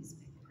you these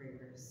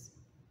prayers.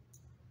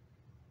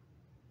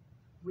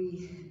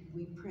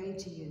 We pray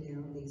to you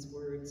now these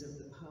words of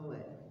the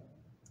poet.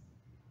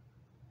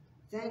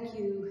 Thank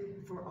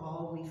you for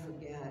all we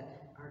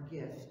forget, our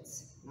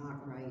gifts,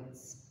 not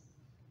rights.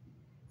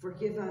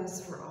 Forgive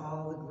us for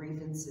all the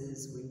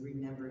grievances we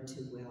remember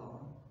too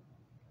well.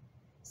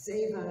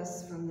 Save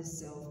us from the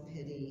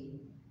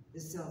self-pity, the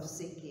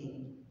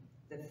self-seeking,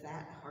 the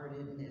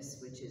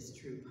fat-heartedness which is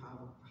true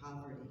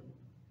poverty.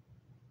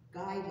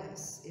 Guide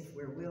us if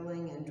we're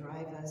willing and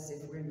drive us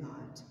if we're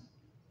not,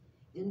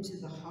 into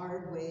the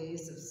hard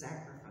ways of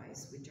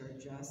sacrifice which are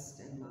just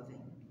and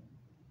loving.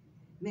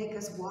 Make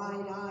us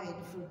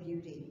wide-eyed for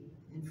beauty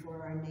and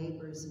for our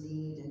neighbor's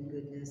need and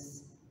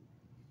goodness,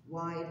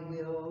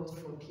 wide-willed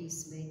for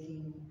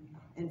peacemaking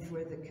and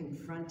for the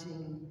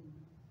confronting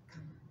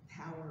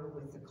power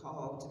with the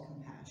call to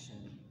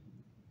compassion,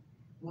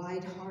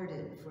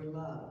 wide-hearted for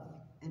love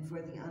and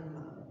for the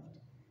unloved,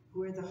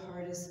 who are the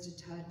hardest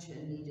to touch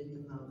and needed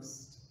the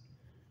most.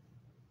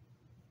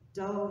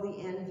 Dull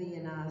the envy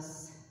in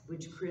us,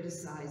 which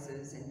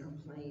criticizes and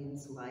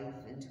complains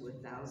life into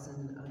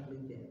 1,000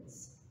 ugly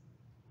bits.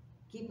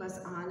 Keep us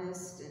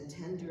honest and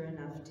tender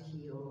enough to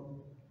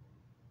heal,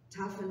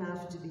 tough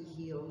enough to be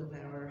healed of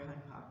our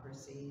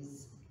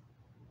hypocrisies.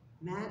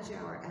 Match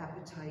our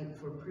appetite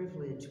for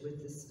privilege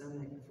with the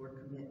stomach for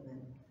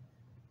commitment.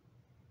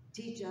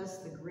 Teach us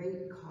the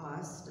great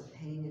cost of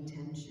paying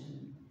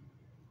attention,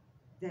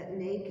 that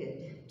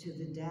naked to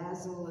the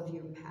dazzle of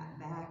your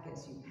back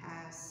as you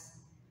pass,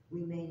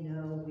 we may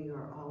know we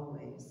are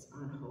always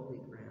on holy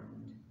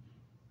ground.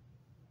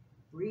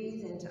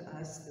 Breathe into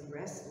us the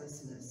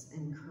restlessness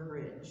and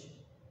courage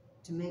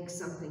to make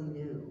something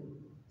new,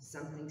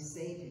 something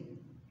saving,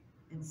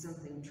 and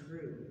something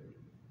true,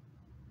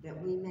 that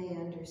we may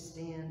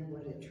understand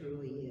what it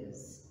truly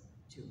is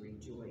to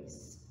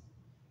rejoice.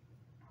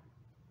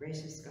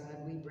 Gracious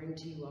God, we bring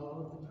to you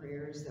all of the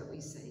prayers that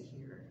we say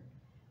here.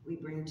 We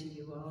bring to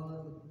you all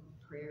of the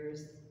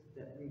prayers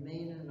that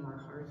remain in our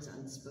hearts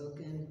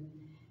unspoken,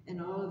 and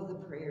all of the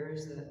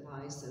prayers that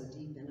lie so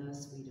deep in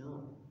us we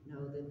don't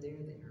know that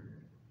they're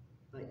there,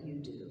 but you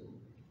do.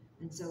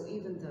 And so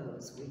even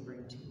those we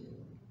bring to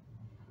you.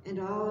 And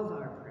all of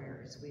our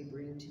prayers we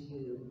bring to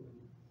you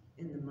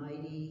in the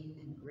mighty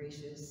and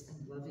gracious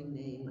and loving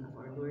name of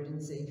our Lord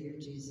and Savior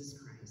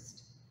Jesus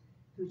Christ,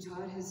 who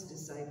taught his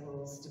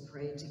disciples to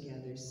pray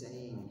together,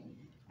 saying,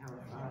 Our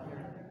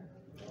Father,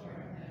 who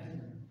art in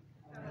heaven,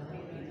 hallowed be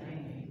thy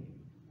name.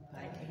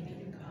 Thy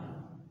kingdom come,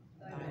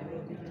 thy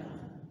will be done,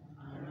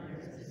 on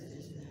earth as it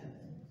is in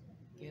heaven.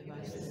 Give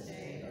us this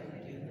day our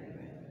daily bread,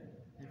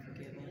 and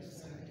forgive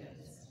us our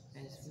debts,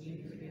 as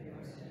we forgive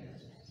our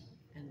debtors.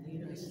 And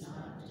lead us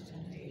not into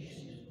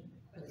temptation,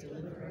 but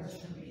deliver us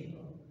from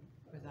evil.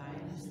 For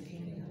thine is the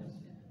kingdom,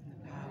 and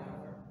the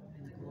power,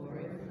 and the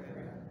glory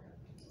forever.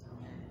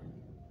 Amen.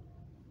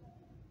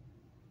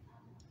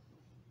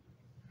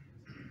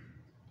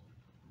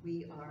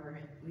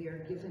 We are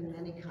given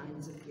many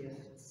kinds of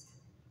gifts.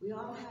 We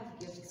all have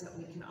gifts that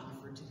we can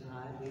offer to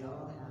God. We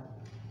all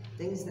have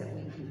things that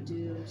we can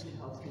do to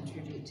help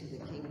contribute to the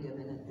kingdom.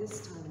 And at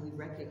this time, we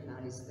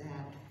recognize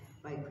that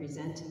by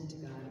presenting to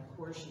God a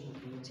portion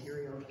of the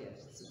material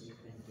gifts that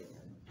we've been given.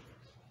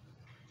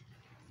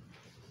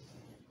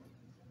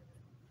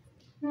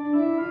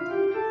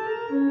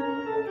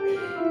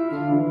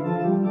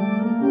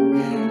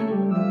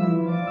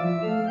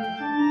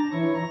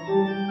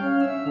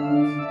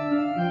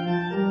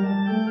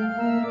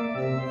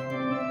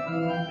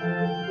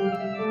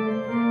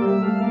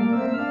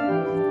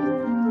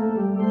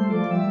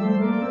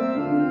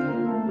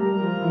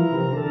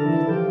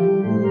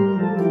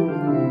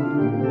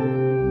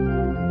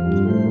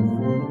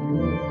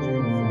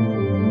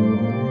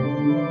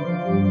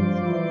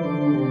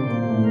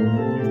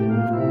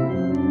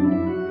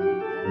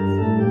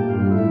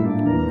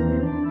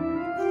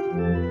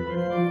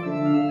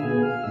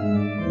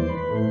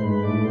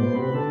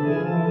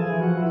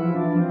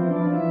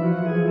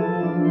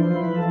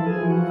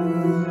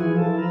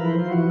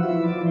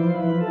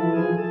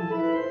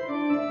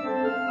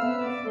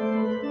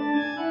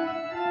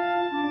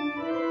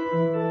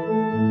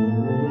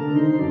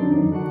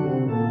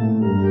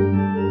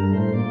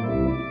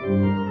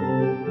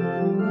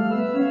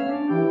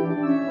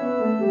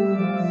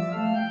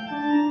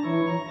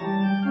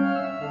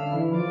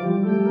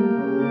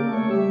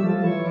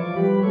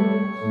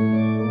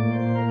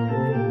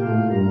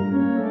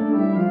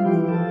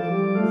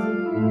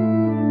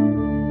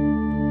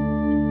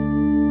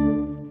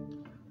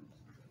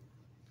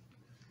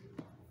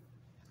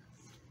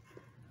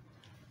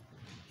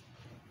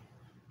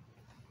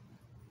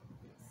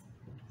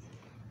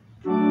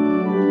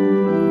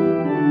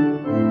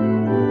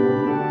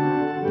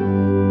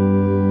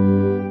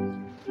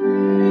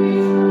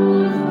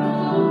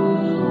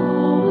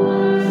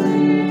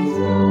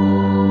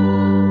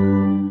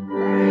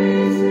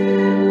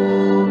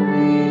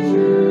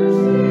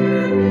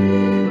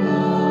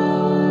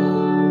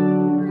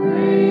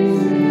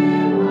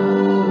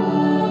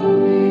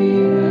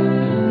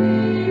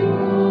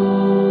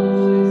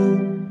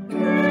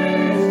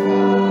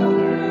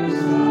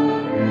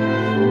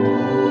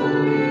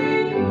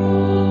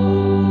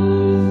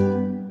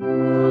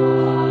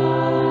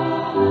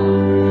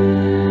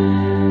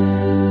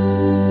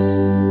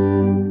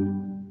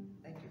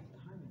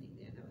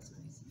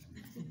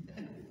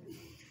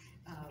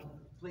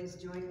 Please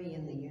join me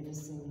in the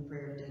unison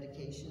prayer of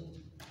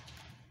dedication.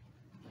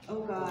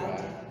 O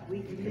God, we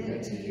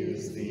commit to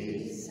use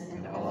these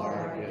and all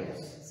our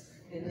gifts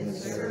in the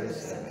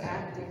service of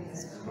acting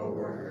as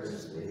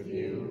co-workers with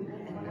you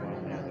and one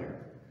another,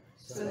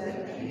 so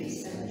that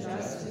peace and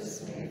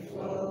justice may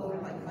flow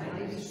like a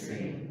mighty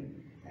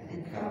stream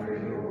and cover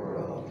your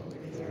world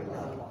with your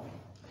love.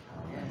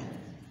 Amen.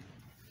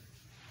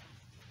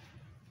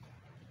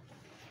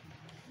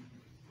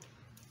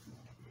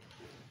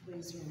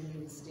 Please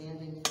remain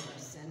standing for our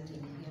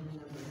sending hymn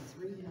number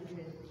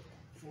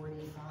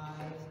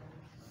 345,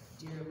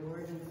 Dear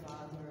Lord and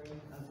Father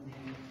of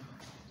Mankind.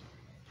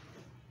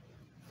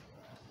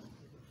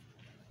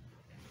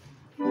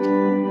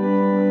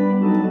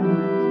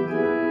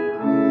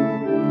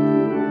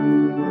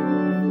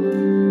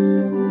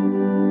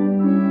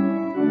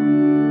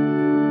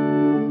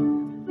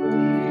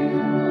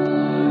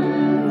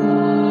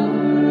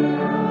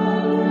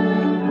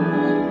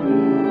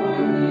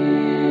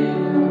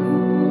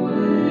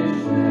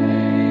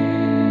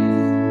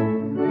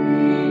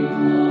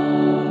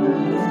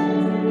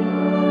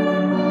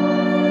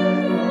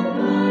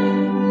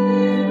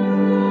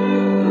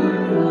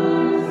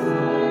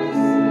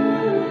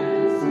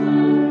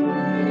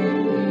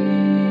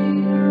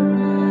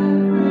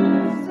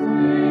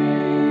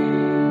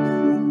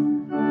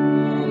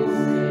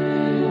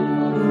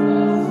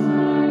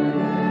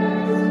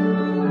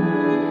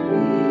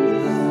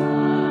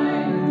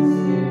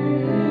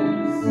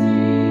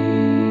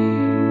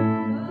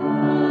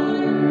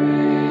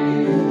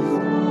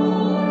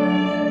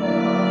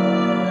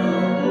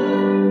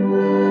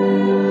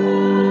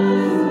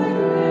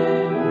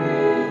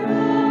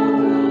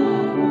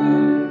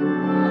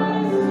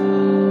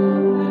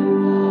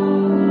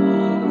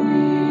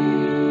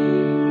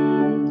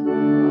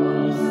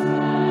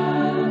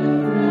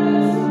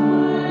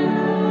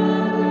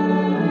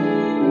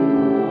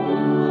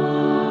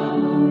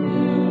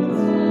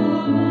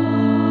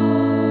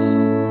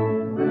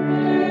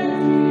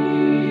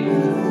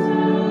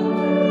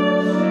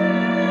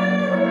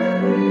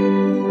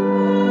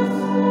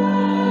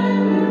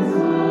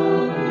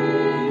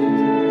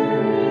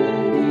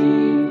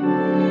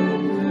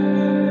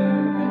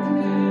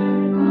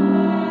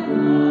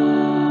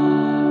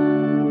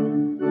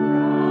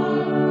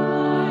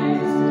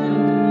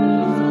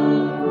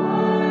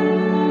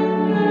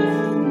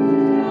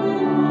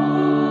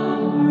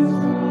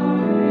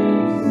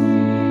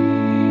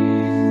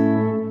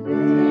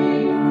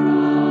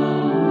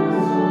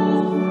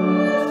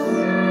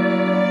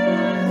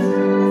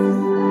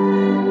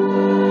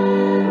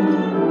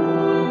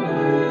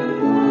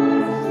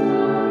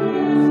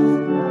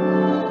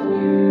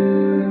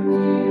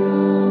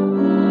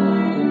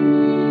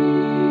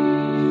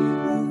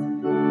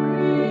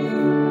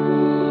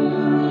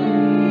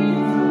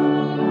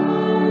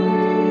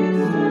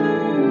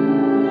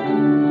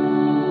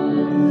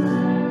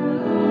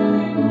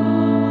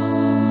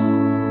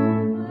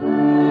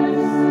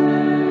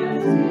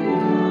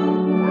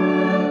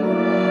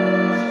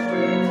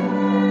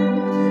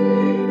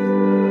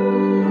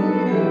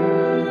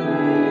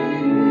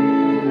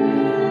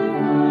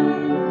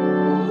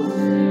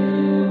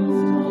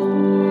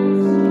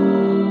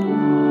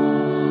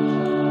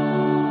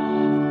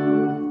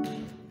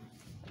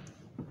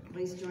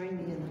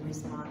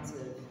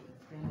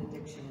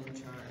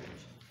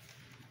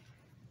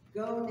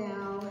 Go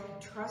now,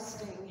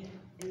 trusting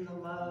in the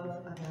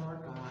love of our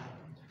God.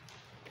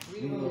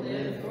 We will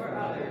live for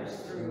others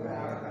through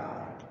our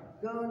God.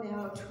 Go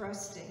now,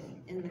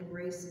 trusting in the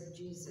grace of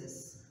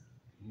Jesus.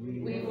 We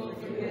will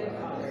forgive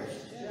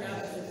others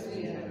just as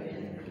we have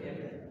been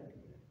forgiven.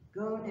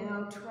 Go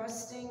now,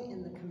 trusting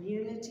in the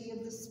community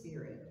of the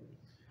Spirit.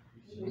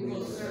 We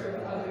will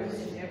serve others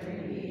in every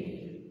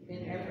need,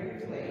 in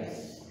every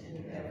place,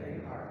 in every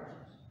heart.